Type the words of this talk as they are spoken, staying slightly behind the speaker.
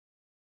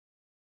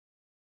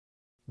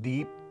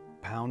Deep,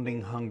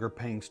 pounding hunger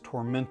pangs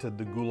tormented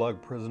the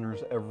Gulag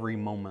prisoners every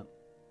moment.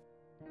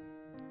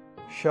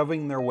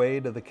 Shoving their way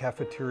to the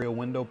cafeteria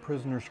window,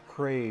 prisoners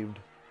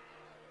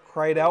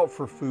cried out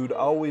for food,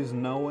 always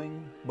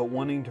knowing, but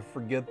wanting to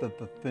forget that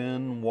the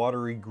thin,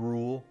 watery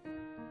gruel,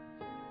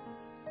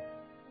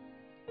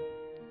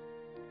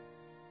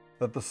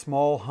 that the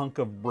small hunk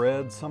of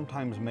bread,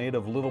 sometimes made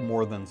of little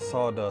more than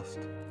sawdust,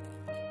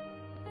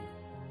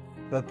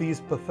 that these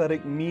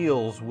pathetic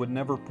meals would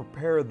never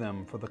prepare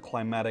them for the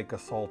climatic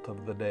assault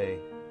of the day.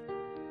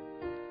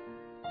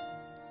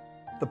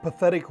 The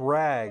pathetic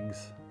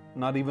rags,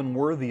 not even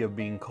worthy of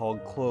being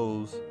called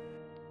clothes,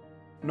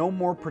 no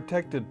more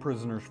protected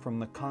prisoners from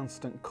the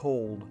constant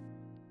cold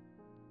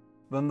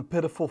than the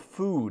pitiful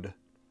food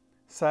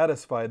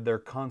satisfied their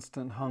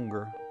constant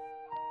hunger.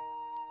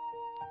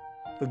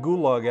 The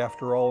Gulag,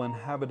 after all,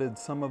 inhabited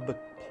some of the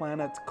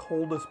planet's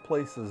coldest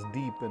places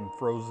deep in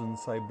frozen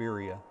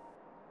Siberia.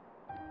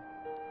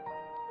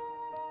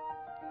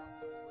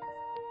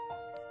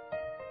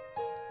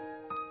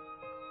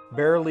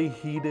 Barely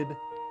heated,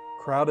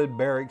 crowded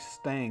barracks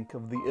stank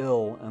of the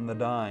ill and the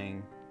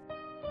dying.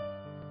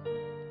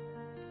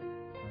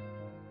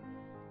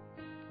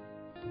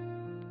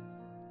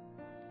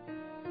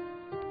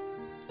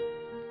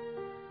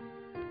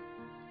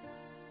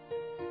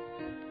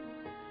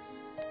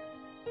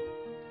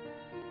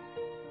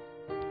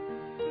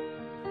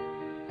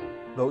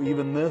 Though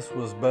even this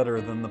was better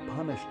than the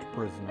punished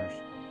prisoners,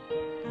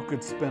 who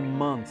could spend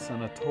months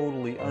in a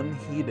totally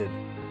unheated,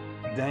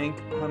 dank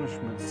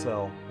punishment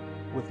cell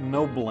with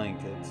no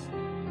blankets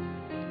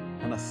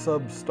and a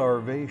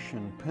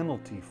sub-starvation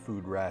penalty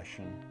food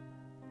ration.